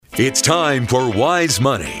It's time for Wise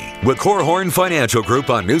Money with Korhorn Financial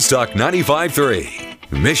Group on Newstalk 95.3,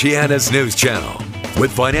 Michiana's news channel,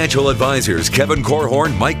 with financial advisors Kevin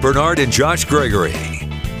Korhorn, Mike Bernard, and Josh Gregory.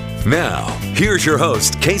 Now, here's your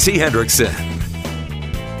host, Casey Hendrickson.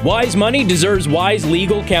 Wise Money deserves wise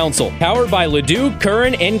legal counsel. Powered by Ledoux,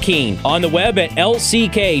 Curran, and Keene. On the web at lck-law.com.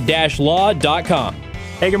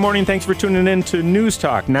 Hey, good morning. Thanks for tuning in to News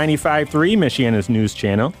Talk 95.3, Michiana's news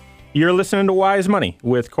channel. You're listening to Wise Money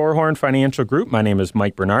with Korhorn Financial Group. My name is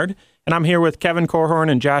Mike Bernard, and I'm here with Kevin Korhorn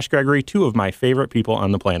and Josh Gregory, two of my favorite people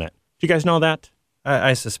on the planet. Do you guys know that?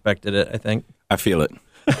 I suspected it, I think. I feel it.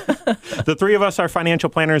 The three of us are financial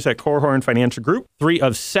planners at Korhorn Financial Group, 3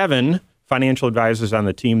 of 7 financial advisors on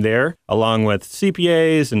the team there, along with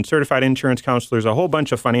CPAs and certified insurance counselors, a whole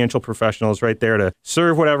bunch of financial professionals right there to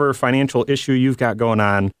serve whatever financial issue you've got going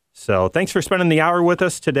on. So thanks for spending the hour with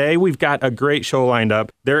us today. We've got a great show lined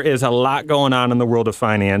up. There is a lot going on in the world of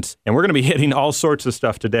finance, and we're going to be hitting all sorts of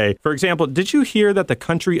stuff today. For example, did you hear that the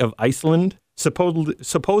country of Iceland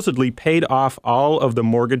supposedly paid off all of the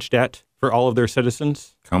mortgage debt for all of their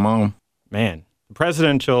citizens? Come on. Man, the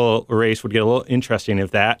presidential race would get a little interesting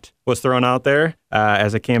if that was thrown out there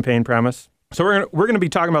as a campaign promise. So we're going to be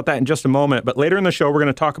talking about that in just a moment. But later in the show, we're going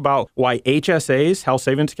to talk about why HSAs, health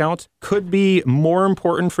savings accounts, could be more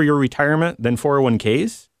important for your retirement than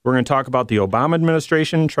 401ks. We're going to talk about the Obama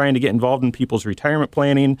administration trying to get involved in people's retirement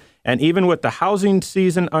planning. And even with the housing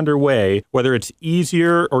season underway, whether it's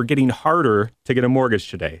easier or getting harder to get a mortgage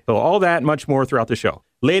today. So all that and much more throughout the show.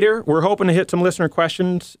 Later, we're hoping to hit some listener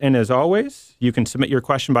questions. And as always, you can submit your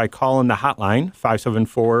question by calling the hotline,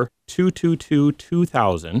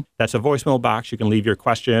 574-222-2000. That's a voicemail box. You can leave your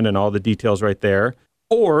question and all the details right there.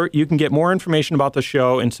 Or you can get more information about the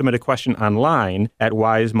show and submit a question online at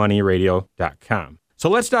wisemoneyradio.com. So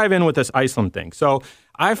let's dive in with this Iceland thing. So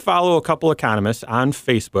I follow a couple economists on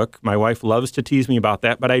Facebook. My wife loves to tease me about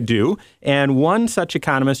that, but I do. And one such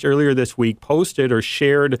economist earlier this week posted or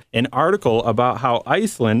shared an article about how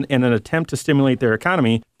Iceland, in an attempt to stimulate their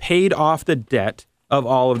economy, paid off the debt of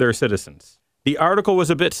all of their citizens. The article was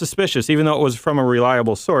a bit suspicious, even though it was from a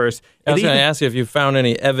reliable source. I was going to ask you if you found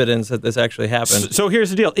any evidence that this actually happened. So here's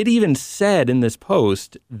the deal. It even said in this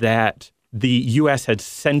post that the U.S. had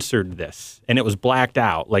censored this, and it was blacked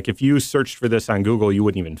out. Like, if you searched for this on Google, you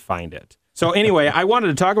wouldn't even find it. So anyway, I wanted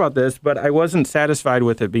to talk about this, but I wasn't satisfied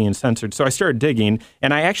with it being censored. So I started digging,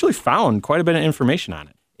 and I actually found quite a bit of information on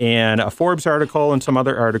it, and a Forbes article and some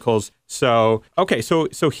other articles. So, okay, so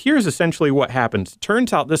here's essentially what happens.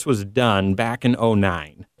 Turns out this was done back in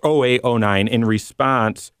 2008, 2009, in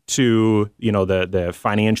response to, the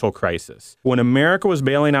financial crisis. When America was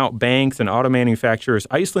bailing out banks and auto manufacturers,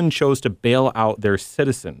 Iceland chose to bail out their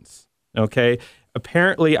citizens, okay?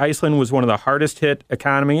 Apparently, Iceland was one of the hardest hit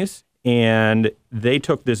economies, and they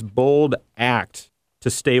took this bold act to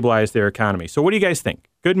stabilize their economy. So what do you guys think?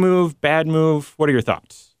 Good move, bad move? What are your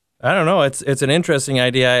thoughts? I don't know. It's an interesting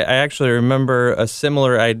idea. I actually remember a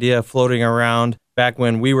similar idea floating around back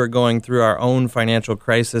when we were going through our own financial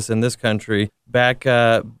crisis in this country. Back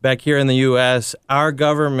here in the U.S., our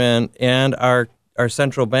government and our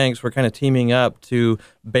central banks were kind of teaming up to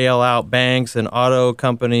bail out banks and auto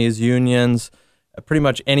companies, unions, pretty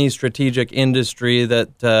much any strategic industry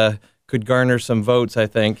that could garner some votes, I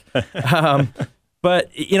think.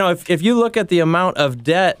 But, if you look at the amount of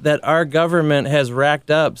debt that our government has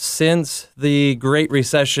racked up since the Great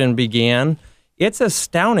Recession began, it's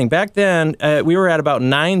astounding. Back then, we were at about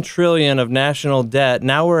 $9 trillion of national debt.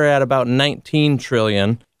 Now we're at about $19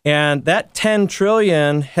 trillion. And that $10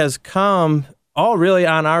 trillion has come all really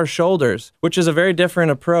on our shoulders, which is a very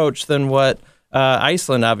different approach than what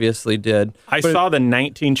Iceland obviously did. I saw the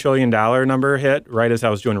 $19 trillion number hit right as I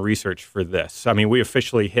was doing research for this. I mean, we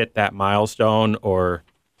officially hit that milestone, or...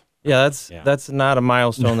 Yeah, that's not a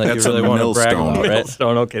milestone that you really want to brag about, right?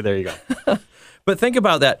 Milestone, okay, there you go. But think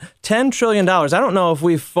about that, $10 trillion. I don't know if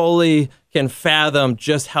we fully can fathom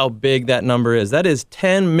just how big that number is. That is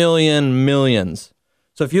 10 million millions.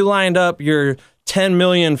 So if you lined up your 10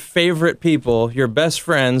 million favorite people, your best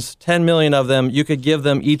friends, 10 million of them, you could give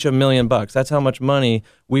them each $1 million. That's how much money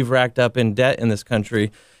we've racked up in debt in this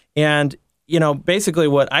country. And, basically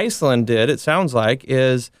what Iceland did, it sounds like,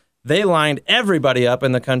 is they lined everybody up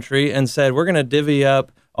in the country and said, we're going to divvy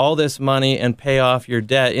up all this money and pay off your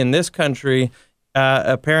debt. In this country,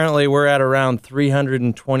 apparently we're at around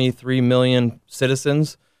 323 million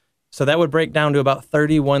citizens. So that would break down to about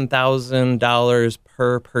 $31,000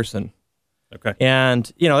 per person. Okay.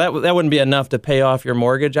 And, that wouldn't be enough to pay off your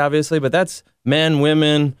mortgage, obviously, but that's men,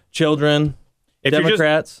 women, children.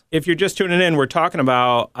 Democrats. If you're just tuning in, we're talking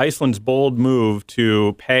about Iceland's bold move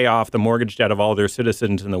to pay off the mortgage debt of all their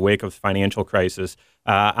citizens in the wake of financial crisis.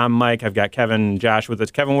 I'm Mike. I've got Kevin and Josh with us.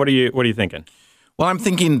 Kevin, what are you thinking? Well, I'm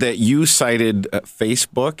thinking that you cited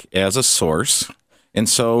Facebook as a source. And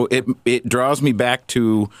so it draws me back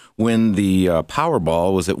to when the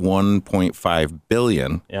Powerball was at $1.5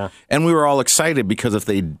 billion. Yeah. And we were all excited because if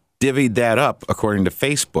they divvied that up, according to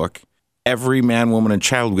Facebook, every man, woman, and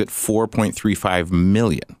child would get $4.35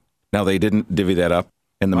 million. Now, they didn't divvy that up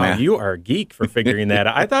in the math. You are a geek for figuring that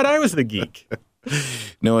out. I thought I was the geek.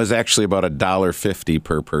 No, it was actually about $1.50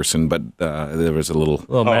 per person, but there was a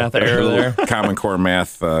little math error there. Common Core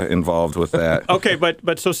math involved with that. Okay,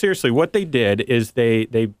 but so seriously, what they did is they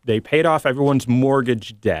paid off everyone's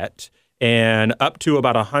mortgage debt and up to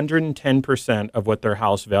about 110% of what their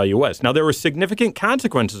house value was. Now, there were significant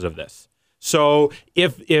consequences of this. So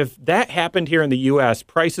if that happened here in the U.S.,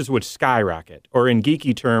 prices would skyrocket, or in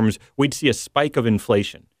geeky terms, we'd see a spike of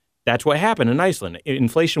inflation. That's what happened in Iceland.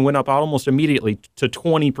 Inflation went up almost immediately to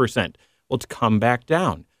 20%. Well, it's come back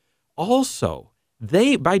down. Also,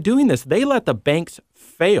 by doing this, they let the banks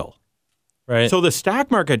fail. Right. So the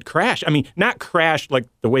stock market crashed. I mean, not crashed like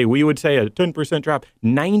the way we would say a 10% drop,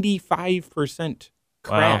 95%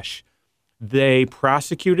 crash. Wow. They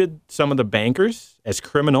prosecuted some of the bankers as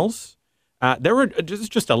criminals. There were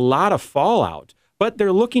just a lot of fallout. But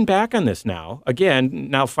they're looking back on this now,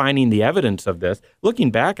 now finding the evidence of this,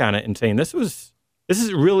 looking back on it and saying this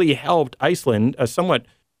has really helped Iceland, a somewhat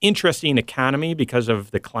interesting economy because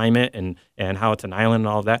of the climate and how it's an island and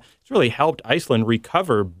all of that. It's really helped Iceland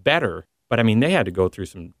recover better. But, I mean, they had to go through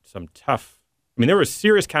some tough, there were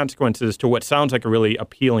serious consequences to what sounds like a really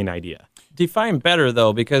appealing idea. Define better,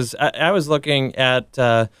 though, because I was looking at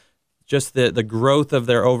just the growth of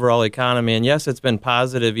their overall economy. And yes, it's been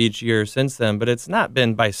positive each year since then, but it's not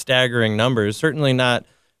been by staggering numbers, certainly not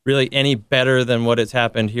really any better than what has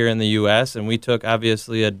happened here in the U.S. And we took,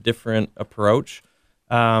 obviously, a different approach.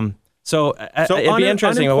 So it'd be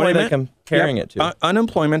interesting. What are they comparing it to?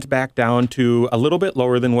 Unemployment's back down to a little bit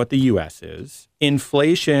lower than what the U.S. is.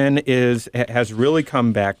 Inflation has really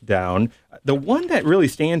come back down. The one that really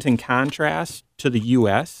stands in contrast to the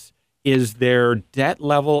U.S. is their debt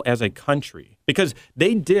level as a country, because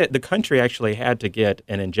the country actually had to get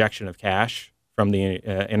an injection of cash from the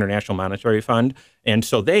International Monetary Fund, and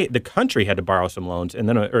so the country had to borrow some loans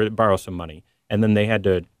or borrow some money, and then they had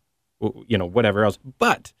to, whatever else.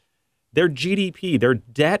 But their GDP, their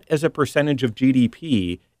debt as a percentage of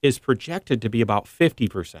GDP, is projected to be about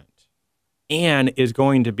 50%, and is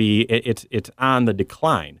going to be it's on the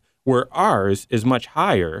decline, where ours is much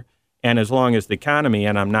higher. And as long as the economy,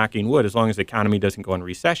 and I'm knocking wood, as long as the economy doesn't go in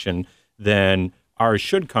recession, then ours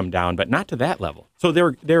should come down, but not to that level. So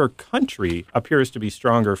their country appears to be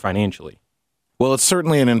stronger financially. Well, it's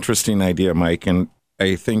certainly an interesting idea, Mike. And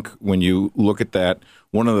I think when you look at that,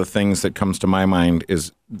 one of the things that comes to my mind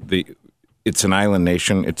is it's an island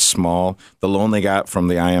nation. It's small. The loan they got from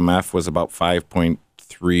the IMF was about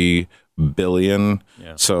 $5.3 billion.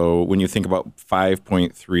 Yeah. So when you think about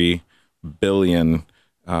 $5.3 billion,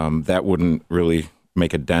 that wouldn't really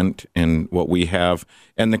make a dent in what we have.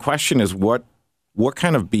 And the question is, what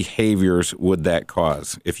kind of behaviors would that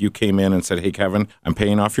cause? If you came in and said, hey, Kevin, I'm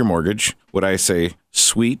paying off your mortgage, would I say,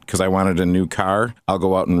 sweet, because I wanted a new car, I'll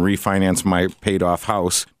go out and refinance my paid-off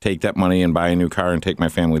house, take that money and buy a new car and take my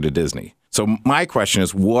family to Disney? So my question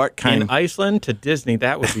is, what kind in Iceland to Disney,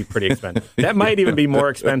 that would be pretty expensive. That might even be more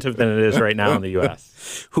expensive than it is right now in the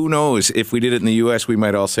U.S. Who knows? If we did it in the U.S., we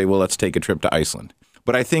might all say, well, let's take a trip to Iceland.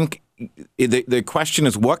 But I think the question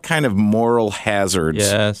is, what kind of moral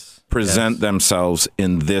hazards present themselves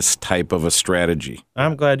in this type of a strategy?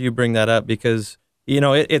 I'm glad you bring that up because,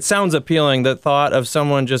 it sounds appealing, the thought of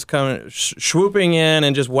someone just coming, swooping in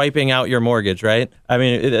and just wiping out your mortgage, right? I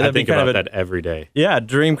mean, I think about that every day. Yeah,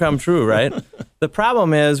 dream come true, right? The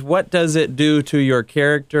problem is, what does it do to your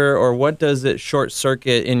character, or what does it short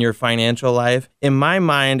circuit in your financial life? In my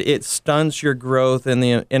mind, it stunts your growth in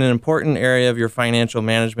an important area of your financial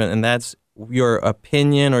management, and that's your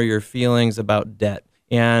opinion or your feelings about debt.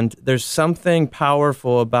 And there's something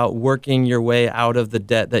powerful about working your way out of the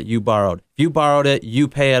debt that you borrowed. If you borrowed it, you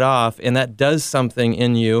pay it off, and that does something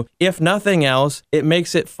in you. If nothing else, it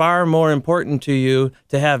makes it far more important to you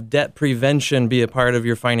to have debt prevention be a part of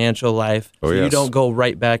your financial life, so you don't go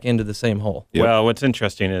right back into the same hole. Yep. Well, what's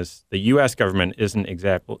interesting is the U.S. government isn't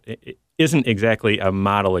exactly a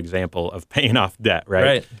model example of paying off debt,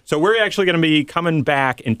 right? So we're actually going to be coming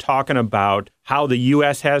back and talking about how the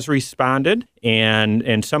U.S. has responded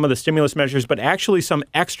and some of the stimulus measures, but actually some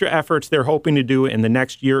extra efforts they're hoping to do in the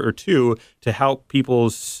next year or two to help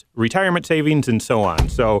people's retirement savings and so on.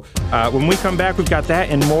 So when we come back, we've got that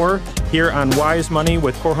and more here on Wise Money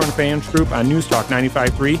with Korhorn Finance Group on News Talk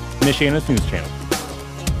 95.3, Michiana's news channel.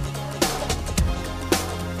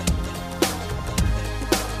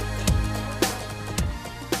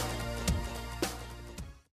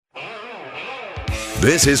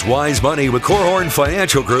 This is Wise Money with Korhorn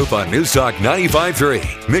Financial Group on News Talk 95.3,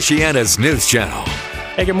 Michiana's news channel.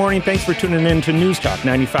 Hey, good morning. Thanks for tuning in to News Talk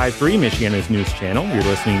 95.3, Michiana's news channel. You're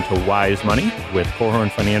listening to Wise Money with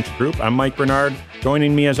Korhorn Financial Group. I'm Mike Bernard.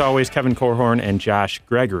 Joining me, as always, Kevin Korhorn and Josh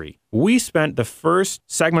Gregory. We spent the first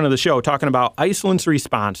segment of the show talking about Iceland's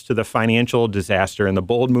response to the financial disaster and the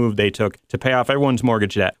bold move they took to pay off everyone's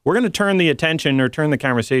mortgage debt. We're going to turn the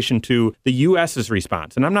conversation to the U.S.'s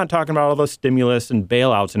response. And I'm not talking about all the stimulus and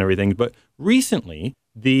bailouts and everything, but recently,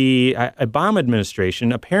 the Obama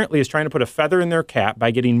administration apparently is trying to put a feather in their cap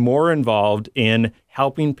by getting more involved in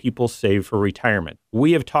helping people save for retirement.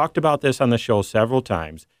 We have talked about this on the show several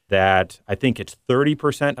times, that I think it's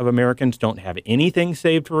 30% of Americans don't have anything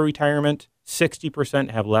saved for retirement.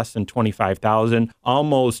 60% have less than $25,000.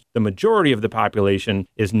 Almost the majority of the population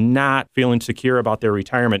is not feeling secure about their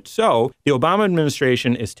retirement. So the Obama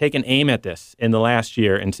administration is taking aim at this in the last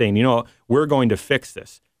year and saying, you know, we're going to fix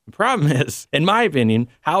this. The problem is, in my opinion,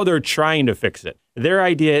 how they're trying to fix it. Their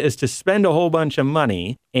idea is to spend a whole bunch of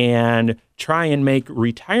money and try and make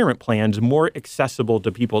retirement plans more accessible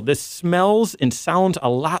to people. This smells and sounds a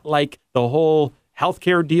lot like the whole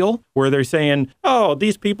healthcare deal, where they're saying, oh,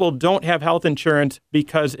 these people don't have health insurance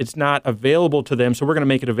because it's not available to them, so we're going to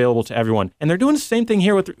make it available to everyone. And they're doing the same thing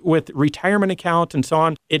here with retirement accounts and so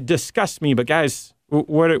on. It disgusts me, but guys,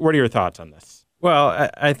 what are your thoughts on this? Well,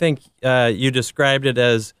 I think you described it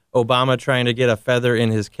as Obama trying to get a feather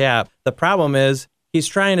in his cap. The problem is he's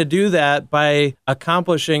trying to do that by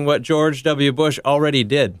accomplishing what George W. Bush already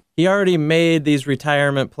did. He already made these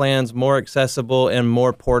retirement plans more accessible and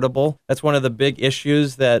more portable. That's one of the big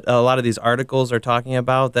issues that a lot of these articles are talking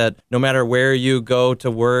about, that no matter where you go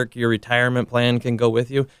to work, your retirement plan can go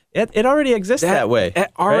with you. It already exists that way.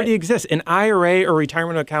 It already exists. An IRA or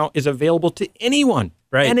retirement account is available to anyone.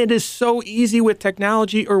 Right. And it is so easy with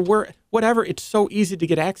technology or whatever. It's so easy to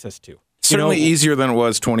get access to. Certainly easier than it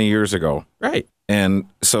was 20 years ago. Right. And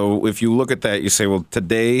so if you look at that, you say, well,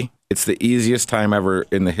 today it's the easiest time ever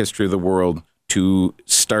in the history of the world to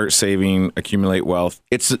start saving, accumulate wealth.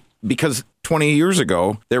 It's because 20 years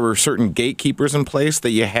ago, there were certain gatekeepers in place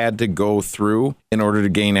that you had to go through in order to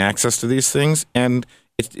gain access to these things. And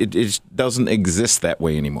it doesn't exist that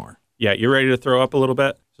way anymore. Yeah, you ready to throw up a little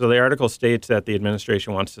bit? So the article states that the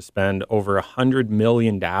administration wants to spend over $100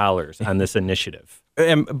 million on this initiative.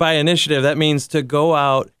 And by initiative, that means to go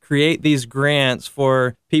out, create these grants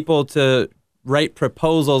for people to write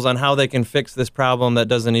proposals on how they can fix this problem that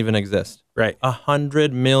doesn't even exist. Right.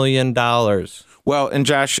 $100 million. Well, and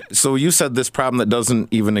Josh, so you said this problem that doesn't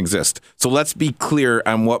even exist. So let's be clear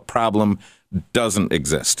on what problem doesn't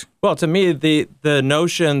exist. Well, to me, the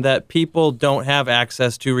notion that people don't have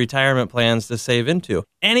access to retirement plans to save into.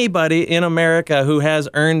 Anybody in America who has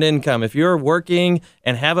earned income, if you're working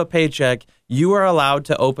and have a paycheck, you are allowed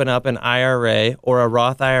to open up an IRA or a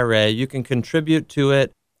Roth IRA. You can contribute to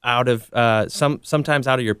it out of sometimes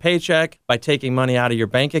out of your paycheck by taking money out of your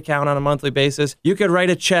bank account on a monthly basis. You could write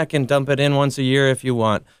a check and dump it in once a year if you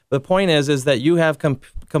want. The point is that you have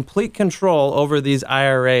complete control over these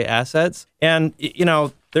IRA assets. And, you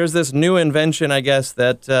know, there's this new invention, I guess,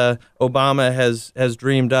 that Obama has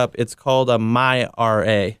dreamed up. It's called a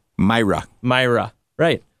MyRA. Myra.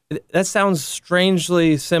 Right. That sounds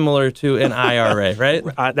strangely similar to an IRA, right?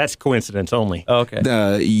 That's coincidence only. Okay.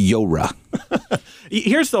 The YORA.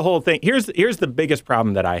 Here's the whole thing. Here's the biggest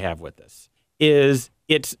problem that I have with this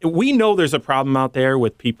we know there's a problem out there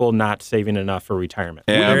with people not saving enough for retirement.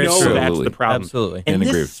 Absolutely. We know that's the problem. Absolutely. And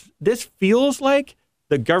this feels like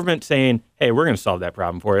the government saying, hey, we're going to solve that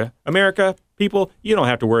problem for you. America, people, you don't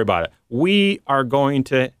have to worry about it. We are going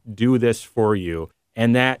to do this for you.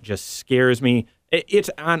 And that just scares me. It's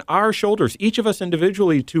on our shoulders, each of us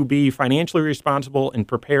individually, to be financially responsible and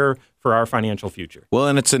prepare for our financial future. Well,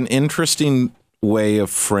 and it's an interesting way of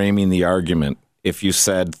framing the argument. If you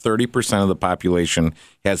said 30% of the population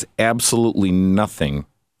has absolutely nothing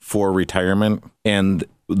for retirement, and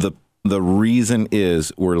the reason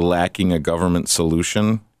is we're lacking a government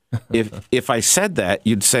solution. If I said that,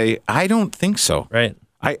 you'd say, I don't think so. Right.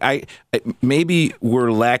 I maybe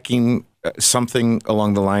we're lacking something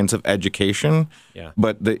along the lines of education,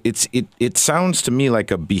 but it sounds to me like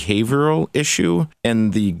a behavioral issue,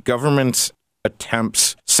 and the government's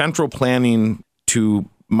attempts, central planning to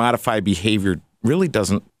modify behavior really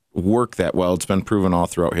doesn't work that well. It's been proven all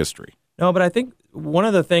throughout history. No, but I think one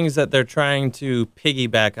of the things that they're trying to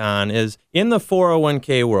piggyback on is in the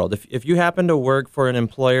 401k world, if you happen to work for an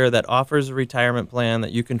employer that offers a retirement plan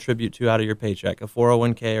that you contribute to out of your paycheck, a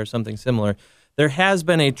 401k or something similar, there has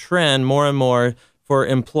been a trend more and more for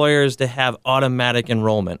employers to have automatic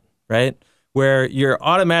enrollment, right? Where you're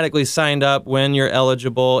automatically signed up when you're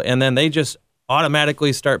eligible, and then they just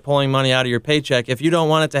automatically start pulling money out of your paycheck. If you don't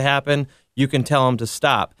want it to happen, you can tell them to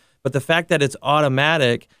stop. But the fact that it's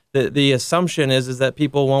automatic, the assumption is that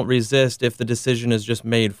people won't resist if the decision is just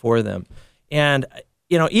made for them. And,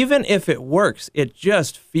 even if it works, it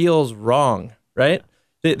just feels wrong, right?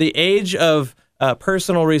 The age of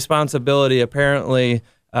personal responsibility apparently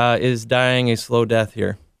is dying a slow death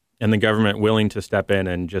here. And the government willing to step in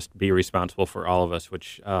and just be responsible for all of us,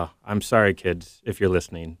 which I'm sorry, kids, if you're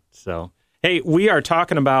listening. So, hey, we are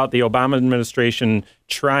talking about the Obama administration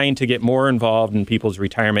trying to get more involved in people's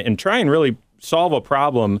retirement and try and really solve a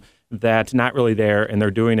problem that's not really there, and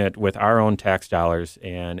they're doing it with our own tax dollars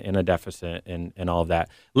and in a deficit and all of that.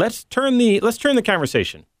 Let's turn the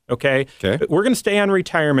conversation. Okay. We're going to stay on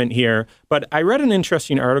retirement here, but I read an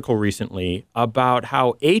interesting article recently about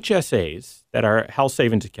how HSAs, that are health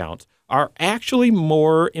savings accounts, are actually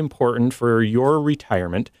more important for your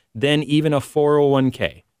retirement than even a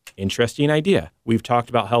 401k. Interesting idea. We've talked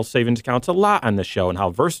about health savings accounts a lot on the show and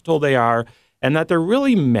how versatile they are, and that they're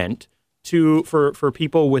really meant for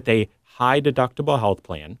people with a high deductible health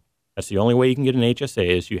plan. That's the only way you can get an HSA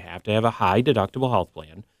is you have to have a high deductible health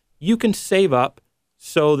plan. You can save up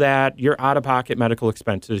so that your out-of-pocket medical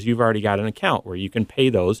expenses, you've already got an account where you can pay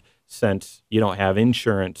those since you don't have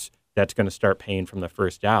insurance that's going to start paying from the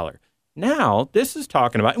first dollar. Now, this is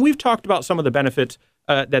talking about, and we've talked about some of the benefits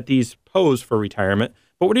that these pose for retirement,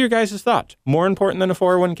 but what are your guys' thoughts? More important than a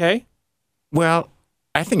 401k? Well,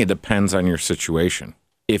 I think it depends on your situation.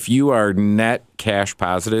 If you are net cash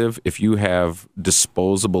positive, if you have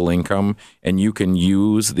disposable income and you can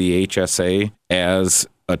use the HSA as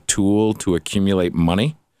a tool to accumulate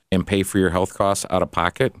money and pay for your health costs out of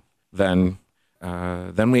pocket, then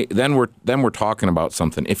we're talking about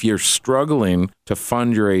something. If you're struggling to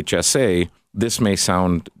fund your HSA, this may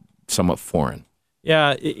sound somewhat foreign.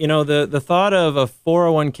 Yeah, the thought of a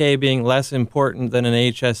 401k being less important than an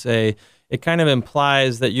HSA, it kind of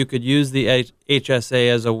implies that you could use the HSA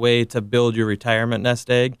as a way to build your retirement nest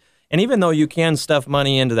egg. And even though you can stuff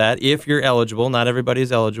money into that, if you're eligible, not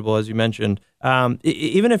everybody's eligible, as you mentioned,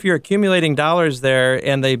 even if you're accumulating dollars there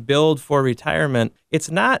and they build for retirement, it's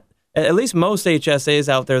not, at least most HSAs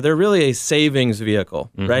out there, they're really a savings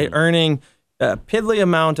vehicle, right? Earning a piddly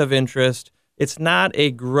amount of interest. It's not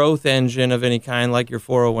a growth engine of any kind like your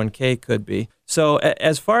 401k could be. So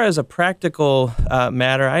as far as a practical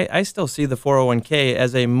matter, I still see the 401k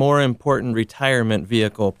as a more important retirement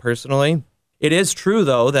vehicle personally. It is true,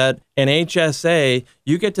 though, that an HSA,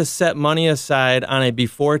 you get to set money aside on a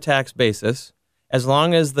before-tax basis. As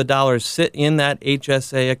long as the dollars sit in that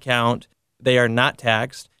HSA account, they are not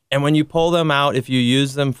taxed. And when you pull them out, if you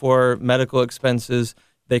use them for medical expenses,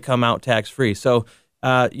 they come out tax-free. So,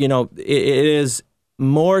 it is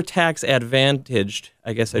more tax advantaged,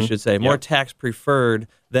 I guess I should say, more tax preferred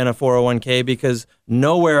than a 401k because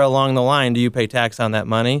nowhere along the line do you pay tax on that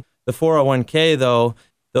money. The 401k, though,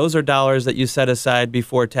 those are dollars that you set aside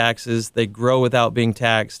before taxes. They grow without being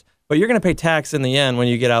taxed. But you're going to pay tax in the end when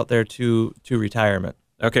you get out there to retirement.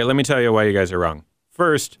 Okay, let me tell you why you guys are wrong.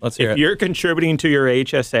 First, if you're contributing to your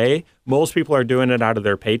HSA, most people are doing it out of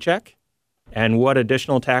their paycheck. And what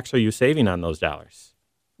additional tax are you saving on those dollars?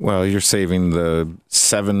 Well, you're saving the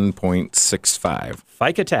 7.65.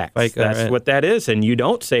 FICA tax. That's what that is. And you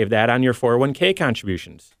don't save that on your 401k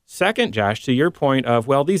contributions. Second, Josh, to your point of,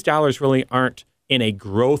 well, these dollars really aren't in a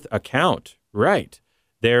growth account. Right.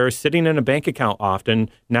 They're sitting in a bank account often,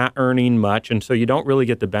 not earning much, and so you don't really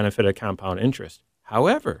get the benefit of compound interest.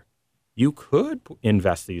 However, you could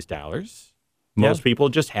invest these dollars. Most people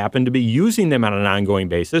just happen to be using them on an ongoing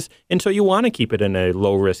basis, and so you want to keep it in a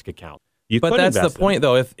low-risk account. But that's the point,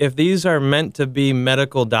 though. If these are meant to be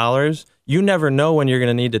medical dollars, you never know when you're going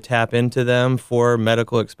to need to tap into them for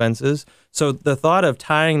medical expenses. So the thought of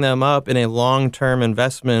tying them up in a long-term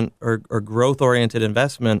investment or growth-oriented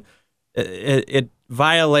investment, it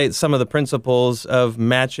violates some of the principles of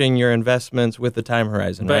matching your investments with the time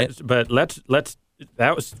horizon, right? But let's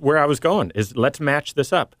that was where I was going, is let's match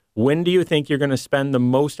this up. When do you think you're going to spend the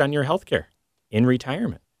most on your health care? In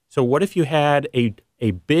retirement. So what if you had a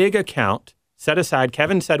big account set aside,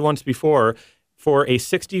 Kevin said once before, for a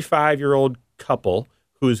 65-year-old couple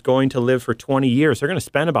who's going to live for 20 years, they're going to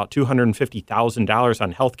spend about $250,000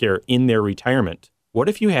 on healthcare in their retirement. What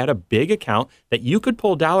if you had a big account that you could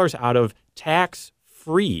pull dollars out of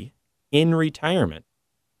tax-free in retirement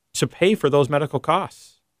to pay for those medical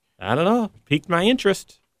costs. I don't know. Piqued my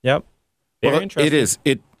interest. Yep. Very interesting. It is.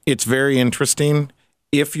 It's very interesting.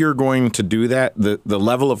 If you're going to do that, the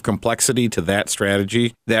level of complexity to that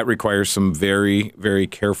strategy, that requires some very, very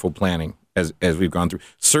careful planning as we've gone through.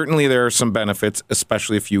 Certainly there are some benefits,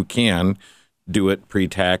 especially if you can do it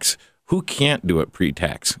pre-tax. Who can't do it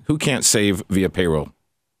pre-tax? Who can't save via payroll?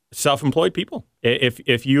 Self-employed people.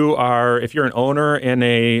 If you're an owner in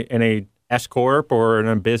a S corp or in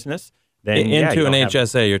a business, then into an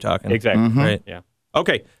HSA you're talking. Exactly. Mm-hmm. Right. Yeah.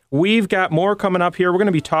 Okay. We've got more coming up here. We're going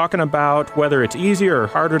to be talking about whether it's easier or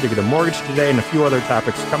harder to get a mortgage today and a few other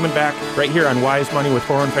topics coming back right here on Wise Money with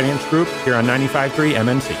Korhorn Finance Group here on 95.3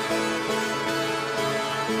 MNC.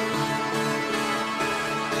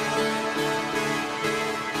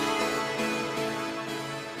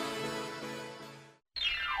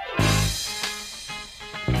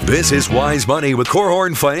 This is Wise Money with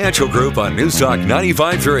Korhorn Financial Group on Newstalk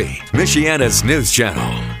 95.3, Michiana's news channel.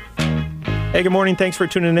 Hey, good morning. Thanks for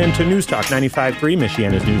tuning in to Newstalk 95.3,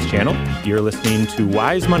 Michiana's news channel. You're listening to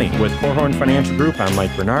Wise Money with Korhorn Financial Group. I'm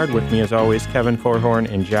Mike Bernard. With me, as always, Kevin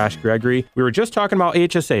Korhorn and Josh Gregory. We were just talking about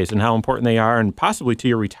HSAs and how important they are, and possibly to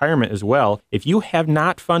your retirement as well. If you have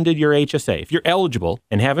not funded your HSA, if you're eligible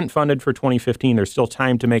and haven't funded for 2015, there's still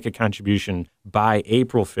time to make a contribution by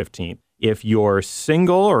April 15th. If you're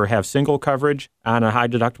single or have single coverage on a high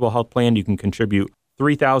deductible health plan, you can contribute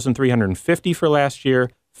 $3,350 for last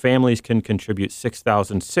year. Families can contribute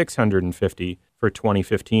 $6,650 for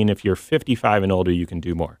 2015. If you're 55 and older, you can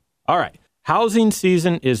do more. All right. Housing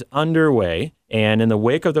season is underway, and in the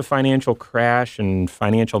wake of the financial crash and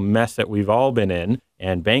financial mess that we've all been in,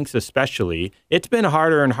 and banks especially, it's been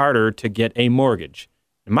harder and harder to get a mortgage.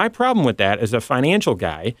 And my problem with that as a financial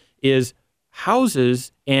guy is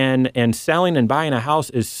houses and selling and buying a house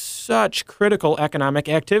is such critical economic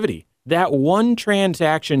activity. That one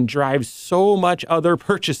transaction drives so much other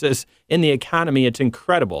purchases in the economy. It's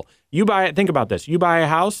incredible. Think about this. You buy a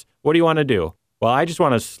house. What do you want to do? Well, I just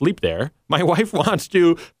want to sleep there. My wife wants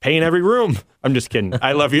to paint every room. I'm just kidding.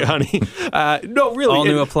 I love you, honey. No, really. All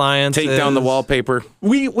new appliances. Take down the wallpaper.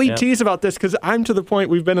 We tease about this because I'm to the point,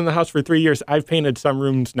 we've been in the house for 3 years. I've painted some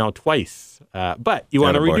rooms now twice. But you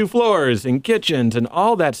want to redo floors and kitchens and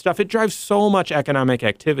all that stuff. It drives so much economic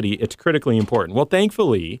activity. It's critically important. Well,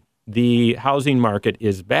 thankfully, the housing market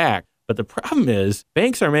is back. But the problem is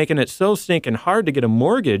banks are making it so stinking hard to get a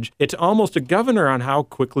mortgage, it's almost a governor on how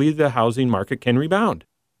quickly the housing market can rebound.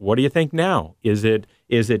 What do you think now? Is it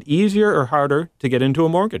easier or harder to get into a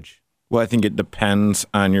mortgage? Well, I think it depends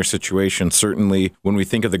on your situation. Certainly, when we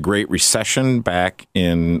think of the Great Recession back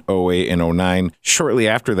in 08 and 09, shortly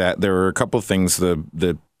after that, there were a couple of things.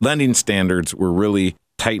 The lending standards were really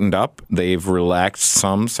tightened up. They've relaxed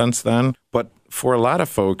some since then. But for a lot of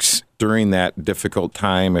folks during that difficult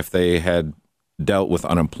time, if they had dealt with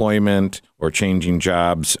unemployment or changing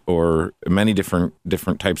jobs or many different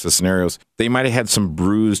types of scenarios, they might have had some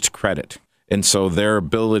bruised credit. And so their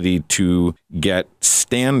ability to get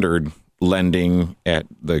standard lending at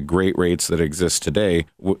the great rates that exist today,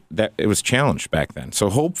 that it was challenged back then. So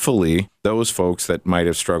hopefully those folks that might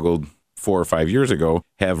have struggled 4 or 5 years ago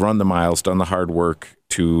have run the miles, done the hard work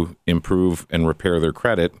to improve and repair their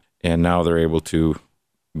credit, and now they're able to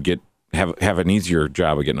have an easier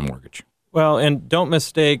job of getting a mortgage. Well, and don't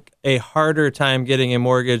mistake a harder time getting a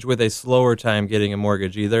mortgage with a slower time getting a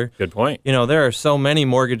mortgage either. Good point. You know, there are so many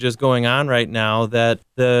mortgages going on right now that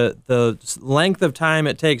the length of time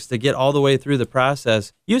it takes to get all the way through the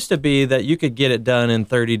process used to be that you could get it done in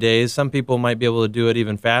 30 days. Some people might be able to do it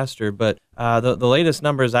even faster, but the latest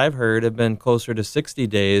numbers I've heard have been closer to 60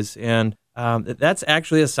 days, and that's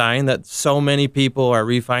actually a sign that so many people are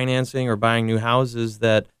refinancing or buying new houses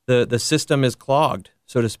that the system is clogged,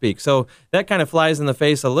 so to speak. So that kind of flies in the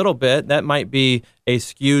face a little bit. That might be a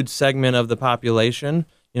skewed segment of the population.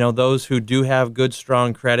 You know, those who do have good,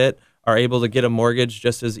 strong credit are able to get a mortgage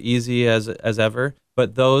just as easy as ever.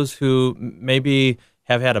 But those who maybe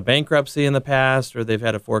have had a bankruptcy in the past, or they've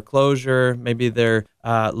had a foreclosure, maybe they're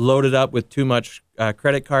loaded up with too much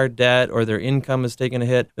credit card debt, or their income is taking a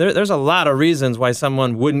hit. There's a lot of reasons why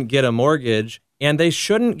someone wouldn't get a mortgage, and they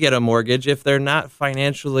shouldn't get a mortgage if they're not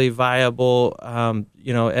financially viable,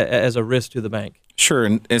 as a risk to the bank. Sure,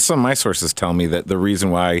 and some of my sources tell me that the reason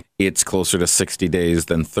why it's closer to 60 days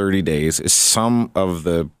than 30 days is some of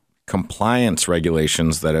the compliance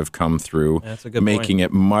regulations that have come through, making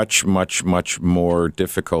it much, much, much more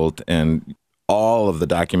difficult, and all of the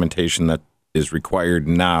documentation that is required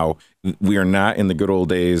now. We are not in the good old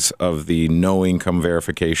days of the no income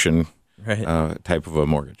verification type of a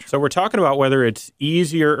mortgage. So we're talking about whether it's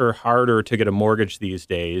easier or harder to get a mortgage these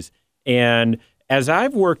days. And as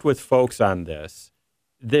I've worked with folks on this,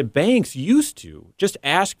 the banks used to just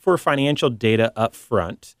ask for financial data up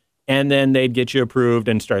front, and then they'd get you approved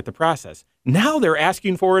and start the process. Now they're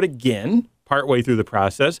asking for it again partway through the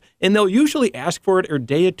process, and they'll usually ask for it a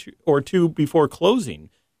day or two before closing,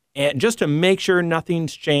 and just to make sure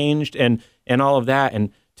nothing's changed and all of that.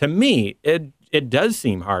 And to me, it does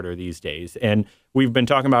seem harder these days. And we've been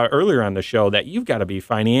talking about earlier on the show that you've got to be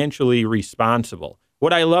financially responsible.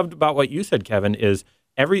 What I loved about what you said, Kevin, is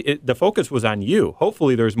the focus was on you.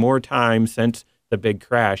 Hopefully there's more time since the big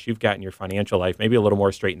crash. You've gotten your financial life maybe a little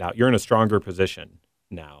more straightened out. You're in a stronger position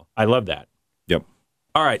now. I love that. Yep.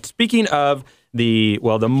 All right. Speaking of the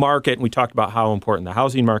market, we talked about how important the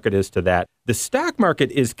housing market is to that. The stock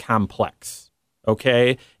market is complex,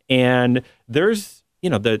 okay? And there's,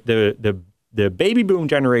 the baby boom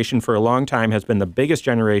generation for a long time has been the biggest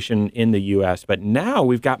generation in the U.S., but now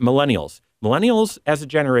we've got millennials. Millennials as a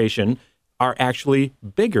generation are actually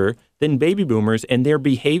bigger than baby boomers, and their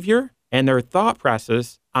behavior and their thought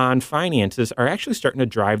process on finances are actually starting to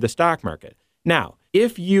drive the stock market. Now,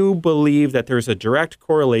 if you believe that there's a direct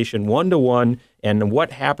correlation, one-to-one, and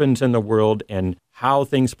what happens in the world and how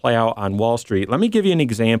things play out on Wall Street, let me give you an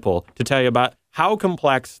example to tell you about how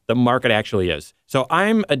complex the market actually is. So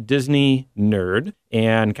I'm a Disney nerd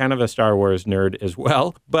and kind of a Star Wars nerd as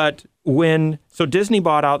well. But so Disney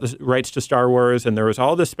bought out the rights to Star Wars, and there was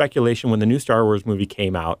all this speculation when the new Star Wars movie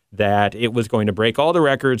came out that it was going to break all the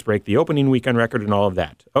records, break the opening weekend record and all of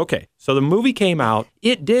that. Okay, so the movie came out.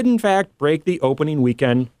 It did, in fact, break the opening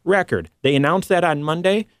weekend record. They announced that on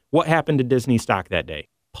Monday. What happened to Disney stock that day?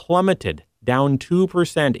 Plummeted down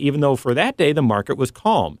 2%, even though for that day the market was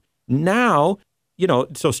calm. Now,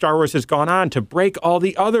 so Star Wars has gone on to break all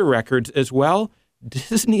the other records as well.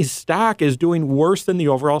 Disney's stock is doing worse than the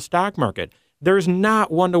overall stock market. There's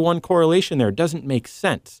not one-to-one correlation there. It doesn't make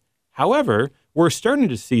sense. However, we're starting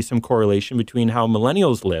to see some correlation between how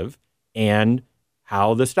millennials live and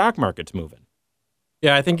how the stock market's moving.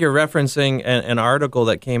 Yeah, I think you're referencing an article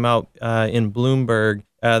that came out in Bloomberg.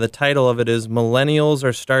 The title of it is Millennials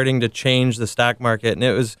Are Starting to Change the Stock Market. And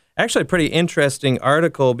it was actually a pretty interesting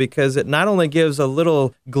article because it not only gives a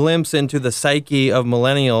little glimpse into the psyche of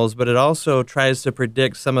millennials, but it also tries to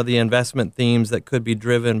predict some of the investment themes that could be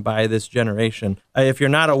driven by this generation. If you're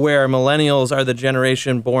not aware, millennials are the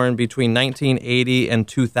generation born between 1980 and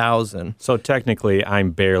 2000. So technically,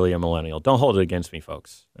 I'm barely a millennial. Don't hold it against me,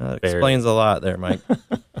 folks. Explains a lot there, Mike.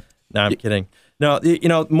 No, I'm kidding. No,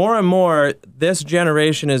 more and more, this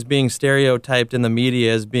generation is being stereotyped in the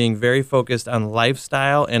media as being very focused on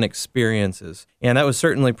lifestyle and experiences. And that was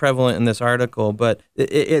certainly prevalent in this article, but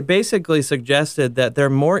it basically suggested that they're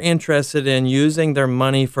more interested in using their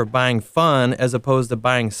money for buying fun as opposed to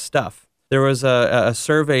buying stuff. There was a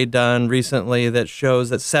survey done recently that shows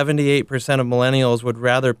that 78% of millennials would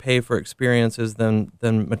rather pay for experiences than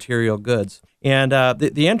material goods. And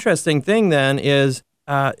the interesting thing then is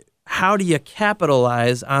how do you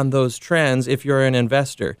capitalize on those trends if you're an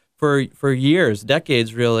investor? For years,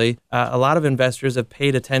 decades really, a lot of investors have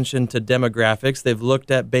paid attention to demographics. They've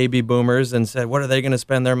looked at baby boomers and said, what are they going to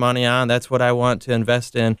spend their money on? That's what I want to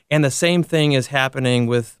invest in. And the same thing is happening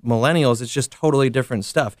with millennials. It's just totally different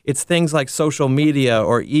stuff. It's things like social media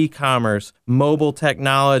or e-commerce, mobile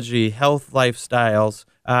technology, health lifestyles,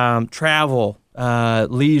 travel,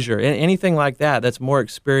 leisure, anything like that that's more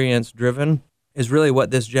experience-driven is really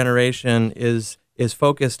what this generation is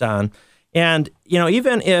focused on. And,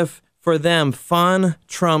 even if for them fun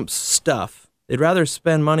trumps stuff, they'd rather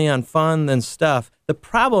spend money on fun than stuff. The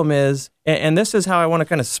problem is, and this is how I want to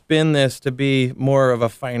kind of spin this to be more of a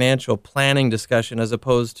financial planning discussion as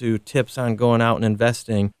opposed to tips on going out and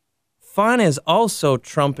investing, fun is also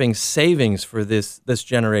trumping savings for this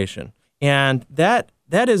generation. And that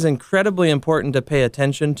is incredibly important to pay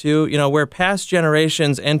attention to. Where past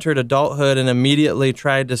generations entered adulthood and immediately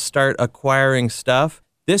tried to start acquiring stuff,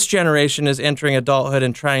 this generation is entering adulthood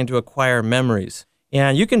and trying to acquire memories.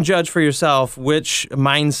 And you can judge for yourself which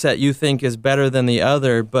mindset you think is better than the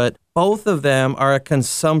other, but both of them are a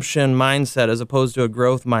consumption mindset as opposed to a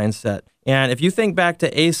growth mindset. And if you think back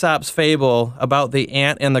to Aesop's fable about the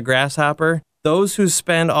ant and the grasshopper, those who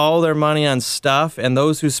spend all their money on stuff and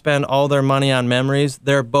those who spend all their money on memories,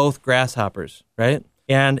 they're both grasshoppers, right?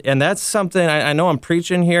 And that's something, I know I'm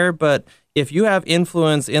preaching here, but if you have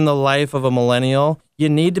influence in the life of a millennial, you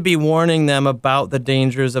need to be warning them about the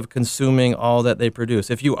dangers of consuming all that they produce.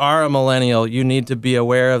 If you are a millennial, you need to be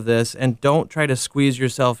aware of this and don't try to squeeze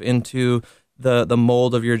yourself into the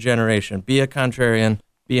mold of your generation. Be a contrarian,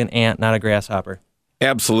 be an ant, not a grasshopper.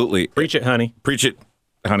 Absolutely. Preach it, honey. Preach it,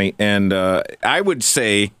 honey. And I would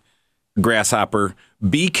say grasshopper,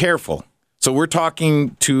 be careful. So we're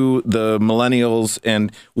talking to the millennials,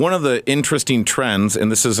 and one of the interesting trends,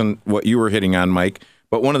 and this isn't what you were hitting on, Mike,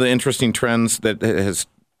 but one of the interesting trends that has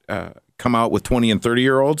come out with 20 and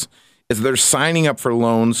 30-year-olds is they're signing up for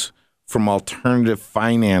loans from alternative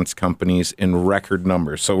finance companies in record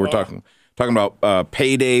numbers. So we're talking about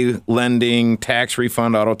payday lending, tax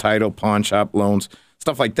refund, auto title, pawn shop loans,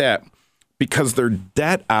 stuff like that, because their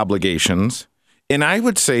debt obligations, and I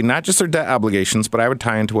would say not just their debt obligations, but I would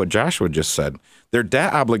tie into what Joshua just said, their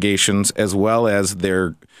debt obligations as well as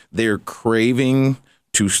their craving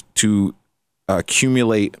to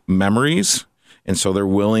accumulate memories. And so they're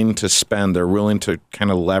willing to spend, they're willing to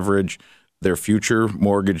kind of leverage their future,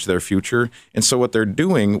 mortgage their future. And so what they're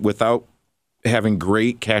doing without having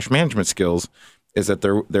great cash management skills is that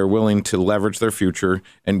they're willing to leverage their future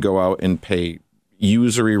and go out and pay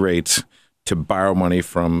usury rates to borrow money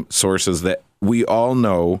from sources that we all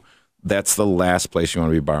know that's the last place you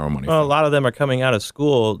want to be borrowing money from. A lot of them are coming out of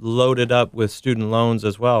school loaded up with student loans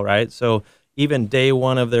as well, right? So even day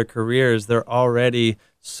one of their careers, they're already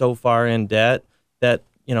so far in debt that,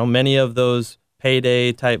 many of those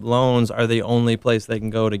payday type loans are the only place they can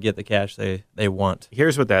go to get the cash they want.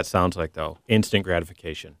 Here's what that sounds like, though. Instant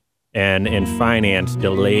gratification. And in finance,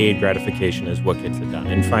 delayed gratification is what gets it done.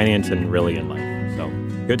 In finance and really in life. So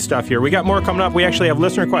good stuff here. We got more coming up. We actually have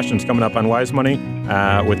listener questions coming up on Wise Money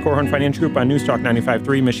with Korhorn Financial Group on News Talk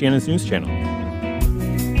 95.3, Michiana's news channel.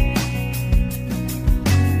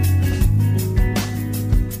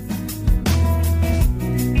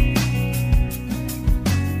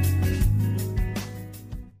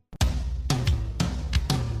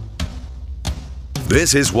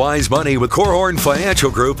 This is Wise Money with Korhorn Financial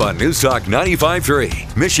Group on News Talk 95.3,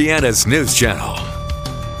 Michiana's news channel.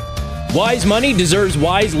 Wise Money deserves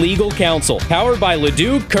wise legal counsel. Powered by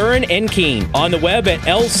Ledoux, Curran, and Keene. On the web at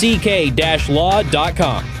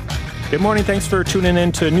lck-law.com. Good morning. Thanks for tuning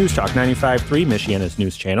in to News Talk 95.3, Michiana's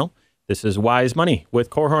news channel. This is Wise Money with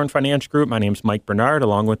Korhorn Financial Group. My name's Mike Bernard.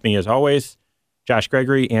 Along with me, as always, Josh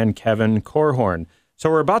Gregory and Kevin Korhorn. So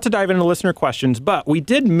we're about to dive into listener questions, but we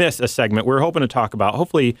did miss a segment we were hoping to talk about.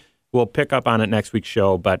 Hopefully, we'll pick up on it next week's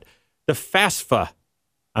show. But the FAFSA,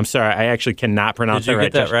 I'm sorry, I actually cannot pronounce that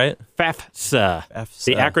right. Did you get that right? FAFSA,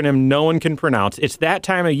 the acronym no one can pronounce. It's that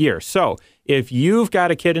time of year. So if you've got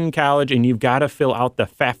a kid in college and you've got to fill out the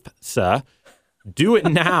FAFSA, do it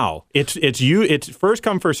now. It's first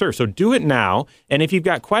come, first serve. So do it now. And if you've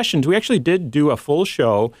got questions, we actually did do a full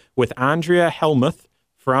show with Andrea Helmuth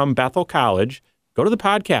from Bethel College. Go to the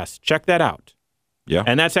podcast. Check that out. Yeah.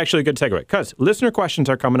 And that's actually a good segue because listener questions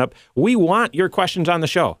are coming up. We want your questions on the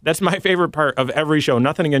show. That's my favorite part of every show.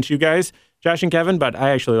 Nothing against you guys, Josh and Kevin, but I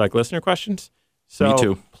actually like listener questions. So me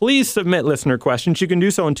too. Please submit listener questions. You can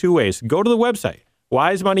do so in two ways. Go to the website,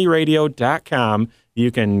 wisemoneyradio.com.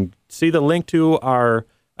 You can see the link to our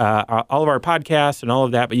all of our podcasts and all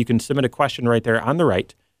of that, but you can submit a question right there on the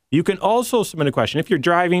right. You can also submit a question. If you're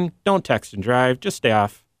driving, don't text and drive. Just stay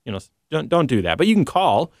off. Don't do that. But you can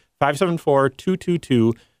call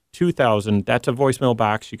 574-222-2000. That's a voicemail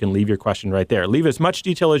box. You can leave your question right there. Leave as much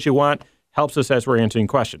detail as you want. Helps us as we're answering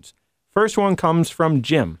questions. First one comes from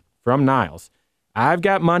Jim from Niles. I've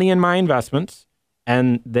got money in my investments,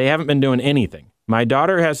 and they haven't been doing anything. My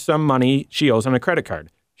daughter has some money she owes on a credit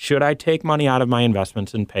card. Should I take money out of my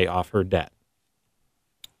investments and pay off her debt?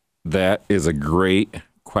 That is a great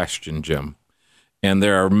question, Jim. And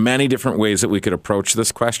there are many different ways that we could approach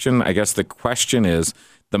this question. I guess the question is,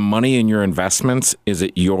 the money in your investments, is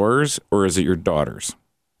it yours or is it your daughter's?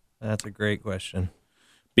 That's a great question.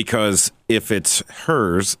 Because if it's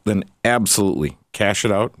hers, then absolutely cash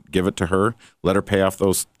it out, give it to her, let her pay off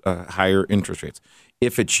those higher interest rates.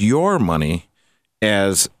 If it's your money,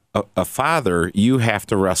 as a father, you have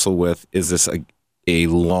to wrestle with, is this a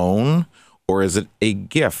loan or is it a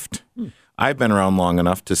gift? I've been around long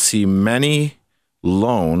enough to see many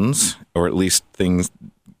loans, or at least things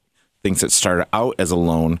that started out as a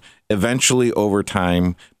loan, eventually over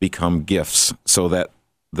time become gifts so that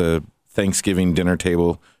the Thanksgiving dinner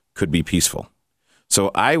table could be peaceful.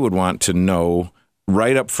 So I would want to know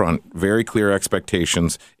right up front, very clear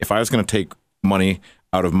expectations. If I was going to take money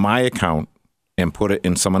out of my account and put it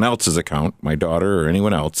in someone else's account, my daughter or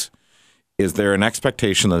anyone else, is there an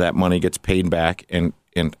expectation that money gets paid back, and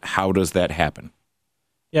how does that happen?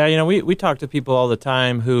 Yeah, we talk to people all the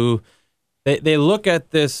time who they look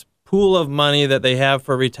at this pool of money that they have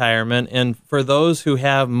for retirement, and for those who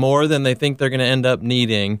have more than they think they're going to end up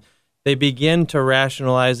needing, they begin to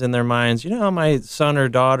rationalize in their minds, my son or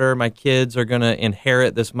daughter, my kids are going to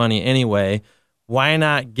inherit this money anyway. Why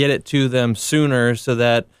not get it to them sooner so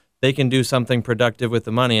that they can do something productive with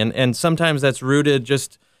the money. And sometimes that's rooted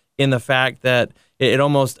just in the fact that it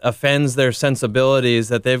almost offends their sensibilities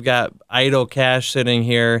that they've got idle cash sitting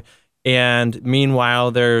here, and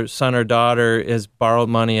meanwhile their son or daughter has borrowed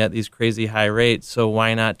money at these crazy high rates, so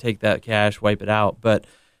why not take that cash, wipe it out? But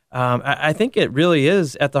I think it really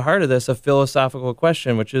is at the heart of this a philosophical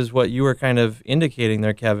question, which is what you were kind of indicating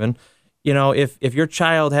there, Kevin. You know, if your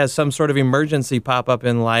child has some sort of emergency pop up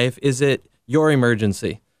in life, is it your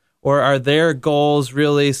emergency? Or are their goals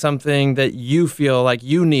really something that you feel like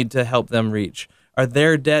you need to help them reach? Are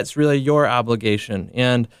their debts really your obligation?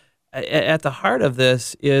 And at the heart of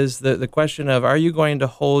this is the question of, are you going to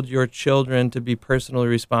hold your children to be personally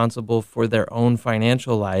responsible for their own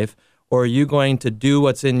financial life, or are you going to do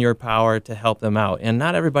what's in your power to help them out? And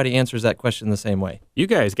not everybody answers that question the same way. You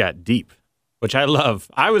guys got deep, which I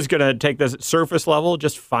love. I was going to take this at surface level,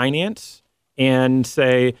 just finance, and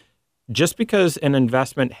say, just because an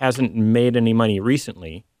investment hasn't made any money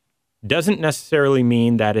recently doesn't necessarily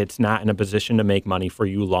mean that it's not in a position to make money for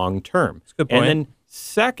you long term. That's a good point. And then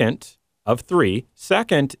second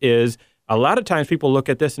is a lot of times people look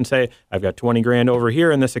at this and say, I've got 20 grand over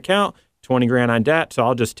here in this account, 20 grand on debt, so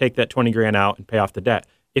I'll just take that 20 grand out and pay off the debt.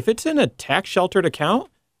 If it's in a tax sheltered account,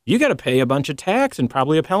 you got to pay a bunch of tax and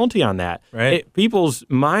probably a penalty on that. Right. People's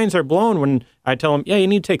minds are blown when I tell them, yeah, you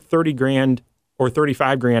need to take 30 grand or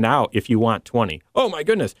 35 grand out if you want 20. Oh my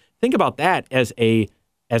goodness. Think about that as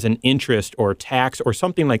an interest or tax or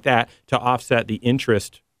something like that to offset the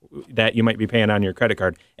interest that you might be paying on your credit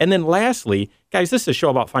card. And then lastly, guys, this is a show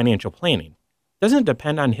about financial planning. Doesn't it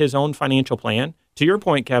depend on his own financial plan? To your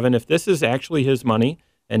point, Kevin, if this is actually his money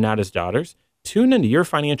and not his daughter's, tune into your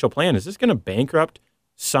financial plan. Is this going to bankrupt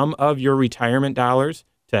some of your retirement dollars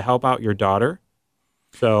to help out your daughter?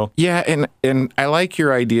 So yeah, and I like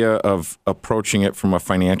your idea of approaching it from a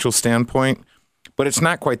financial standpoint, but it's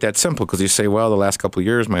not quite that simple, because you say, well, the last couple of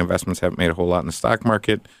years, my investments haven't made a whole lot in the stock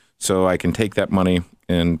market, so I can take that money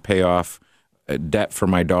and pay off a debt for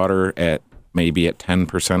my daughter at maybe at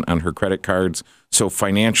 10% on her credit cards. So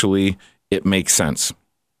financially, it makes sense.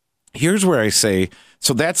 Here's where I say,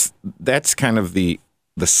 so that's kind of the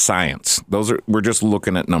science. We're just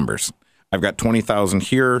looking at numbers. I've got 20,000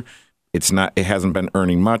 here. It hasn't been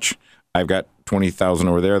earning much. I've got 20,000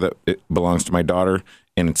 over there that it belongs to my daughter,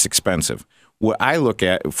 and it's expensive. What I look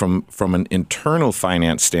at from an internal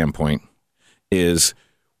finance standpoint is,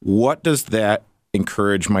 what does that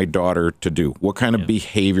encourage my daughter to do? What kind of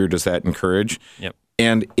behavior does that encourage? Yep.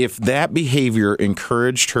 And if that behavior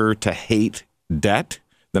encouraged her to hate debt,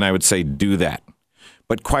 then I would say do that.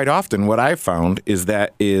 But quite often what I've found is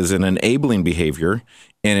that is an enabling behavior,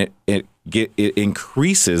 and it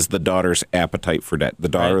increases the daughter's appetite for debt, the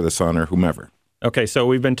daughter, right, the son, or whomever. Okay, so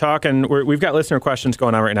we've been talking, we've got listener questions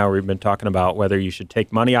going on right now. We've been talking about whether you should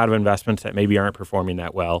take money out of investments that maybe aren't performing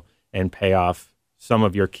that well and pay off some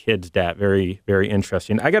of your kids' debt. Very, very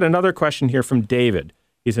interesting. I got another question here from David.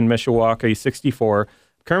 He's in Mishawaka. He's 64.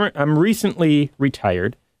 I'm recently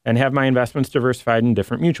retired and have my investments diversified in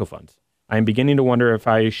different mutual funds. I'm beginning to wonder if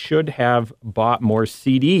I should have bought more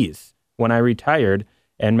CDs when I retired,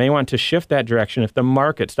 and may want to shift that direction if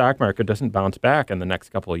the stock market doesn't bounce back in the next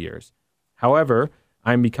couple of years. However,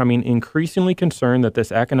 I'm becoming increasingly concerned that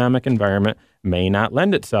this economic environment may not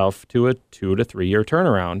lend itself to a 2 to 3 year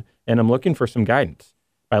turnaround, and I'm looking for some guidance.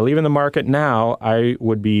 By leaving the market now, I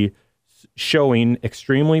would be showing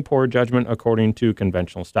extremely poor judgment according to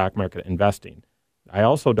conventional stock market investing. I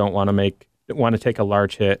also don't want to take a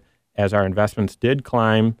large hit, as our investments did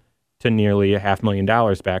climb to nearly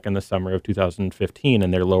 $500,000 back in the summer of 2015,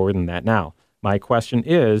 and they're lower than that now. My question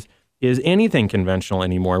is anything conventional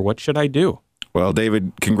anymore? What should I do? Well,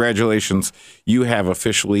 David, congratulations. You have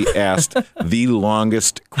officially asked the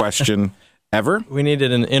longest question ever. We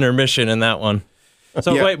needed an intermission in that one.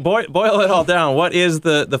 So wait, boil it all down. What is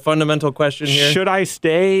the fundamental question here? Should I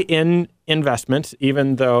stay in investments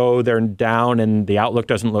even though they're down and the outlook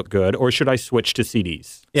doesn't look good, or should I switch to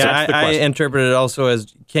CDs? Yeah, so I interpret it also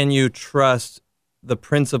as, can you trust the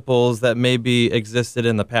principles that maybe existed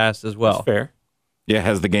in the past as well? That's fair. Yeah,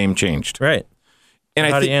 has the game changed? Right. And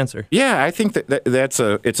how do you answer? Yeah, I think it's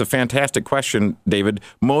a fantastic question, David.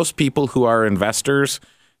 Most people who are investors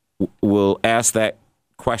will ask that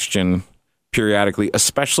question periodically,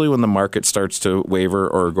 especially when the market starts to waver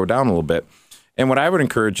or go down a little bit. And what I would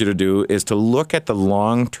encourage you to do is to look at the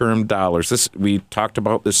long-term dollars. We talked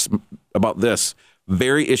about this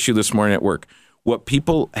very issue this morning at work. What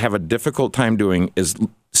people have a difficult time doing is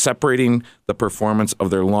separating the performance of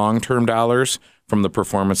their long-term dollars from the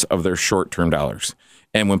performance of their short-term dollars.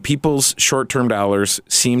 And when people's short-term dollars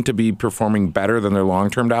seem to be performing better than their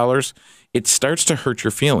long-term dollars, it starts to hurt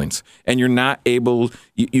your feelings. And you're not able,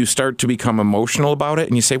 you start to become emotional about it.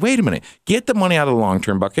 And you say, wait a minute, get the money out of the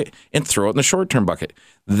long-term bucket and throw it in the short-term bucket.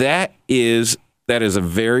 That is a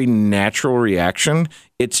very natural reaction.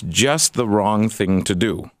 It's just the wrong thing to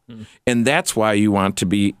do. And that's why you want to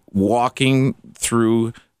be walking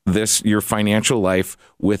through your financial life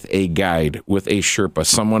with a guide, with a Sherpa,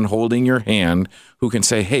 someone holding your hand who can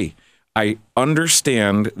say, hey, I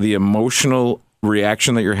understand the emotional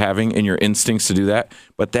reaction that you're having and your instincts to do that,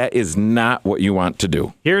 but that is not what you want to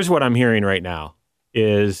do. Here's what I'm hearing right now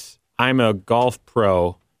is I'm a golf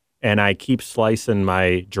pro and I keep slicing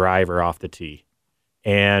my driver off the tee.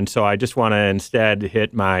 And so I just want to instead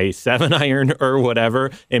hit my 7-iron or whatever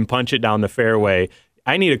and punch it down the fairway.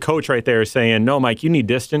 I need a coach right there saying, no, Mike, you need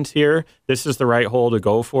distance here. This is the right hole to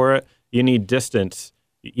go for it. You need distance.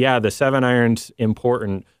 Yeah, the 7-iron's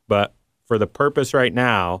important, but for the purpose right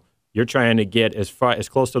now, you're trying to get as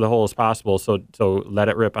close to the hole as possible, so let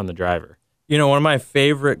it rip on the driver. You know, one of my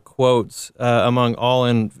favorite quotes among all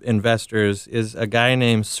investors is a guy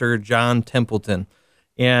named Sir John Templeton.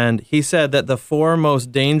 And he said that the 4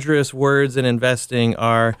 most dangerous words in investing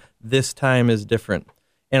are, this time is different.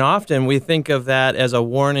 And often we think of that as a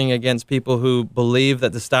warning against people who believe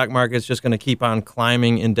that the stock market is just going to keep on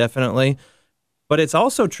climbing indefinitely. But it's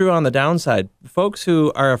also true on the downside. Folks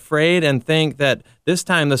who are afraid and think that this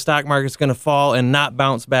time the stock market's going to fall and not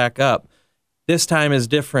bounce back up, this time is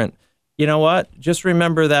different. You know what? Just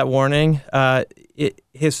remember that warning.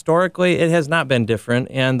 Historically, it has not been different,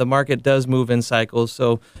 and the market does move in cycles,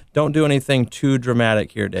 so don't do anything too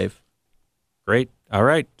dramatic here, Dave. Great. All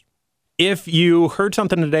right. If you heard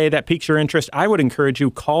something today that piques your interest, I would encourage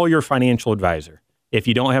you, call your financial advisor. If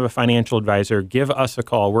you don't have a financial advisor, give us a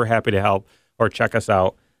call. We're happy to help, or check us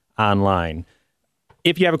out online.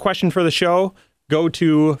 If you have a question for the show, go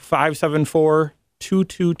to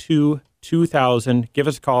 574-222-2000. Give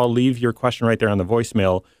us a call. Leave your question right there on the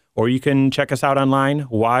voicemail. Or you can check us out online,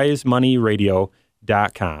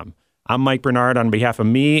 wisemoneyradio.com. I'm Mike Bernard on behalf of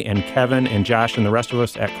me and Kevin and Josh and the rest of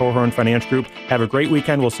us at Korhorn Finance Group. Have a great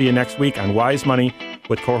weekend. We'll see you next week on Wise Money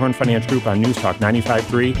with Korhorn Finance Group on News Talk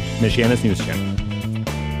 95.3, Michiana's News Channel.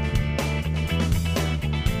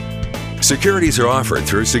 Securities are offered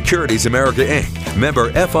through Securities America Inc.,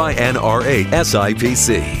 member FINRA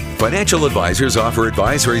SIPC. Financial advisors offer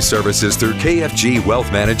advisory services through KFG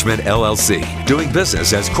Wealth Management, LLC, doing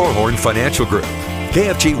business as Korhorn Financial Group.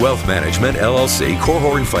 KFG Wealth Management, LLC,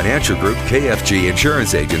 Korhorn Financial Group, KFG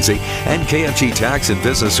Insurance Agency, and KFG Tax and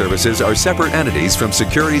Business Services are separate entities from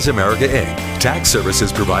Securities America, Inc. Tax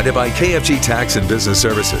services provided by KFG Tax and Business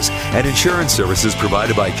Services, and insurance services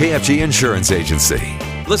provided by KFG Insurance Agency.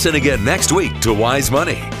 Listen again next week to Wise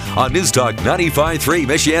Money on News Talk 95.3,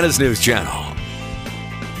 Michiana's News Channel.